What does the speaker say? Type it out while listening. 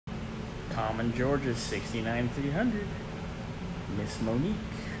Tom and George's 69300. Miss Monique.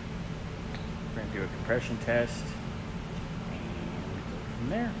 We're going to do a compression test. And we go from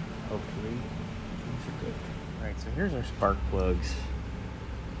there. Hopefully, things are good. Alright, so here's our spark plugs.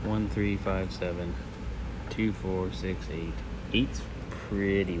 1, 3, 5, 7, 2, 4, 6, 8. 8's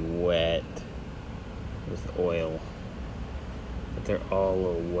pretty wet with oil. But they're all a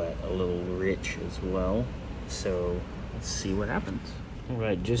little wet, a little rich as well. So let's see what happens.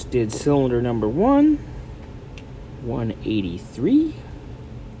 Alright, just did cylinder number 1, 183.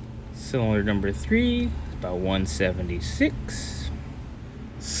 Cylinder number 3, about 176.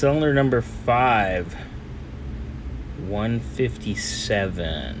 Cylinder number 5,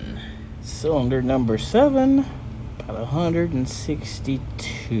 157. Cylinder number 7, about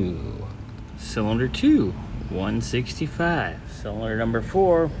 162. Cylinder 2, 165. Cylinder number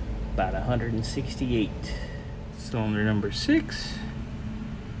 4, about 168. Cylinder number 6,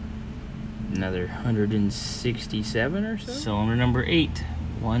 another 167 or so. Cylinder number 8,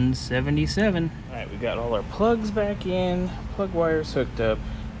 177. Alright, we got all our plugs back in, plug wires hooked up.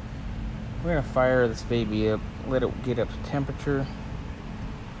 We're gonna fire this baby up, let it get up to temperature.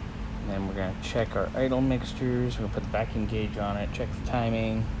 And then we're gonna check our idle mixtures. We're gonna put the vacuum gauge on it, check the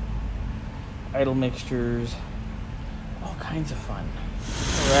timing, idle mixtures, all kinds of fun.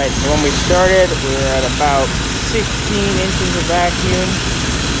 Alright, so when we started, we were at about 16 inches of vacuum.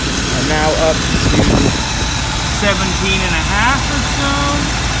 And now up to 17 and a half or so.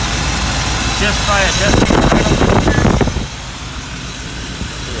 Just by adjusting the idle mixtures.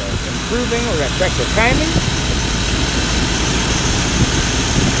 We are improving. We're going to check the timing.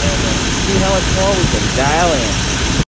 And then see how much more we can dial in.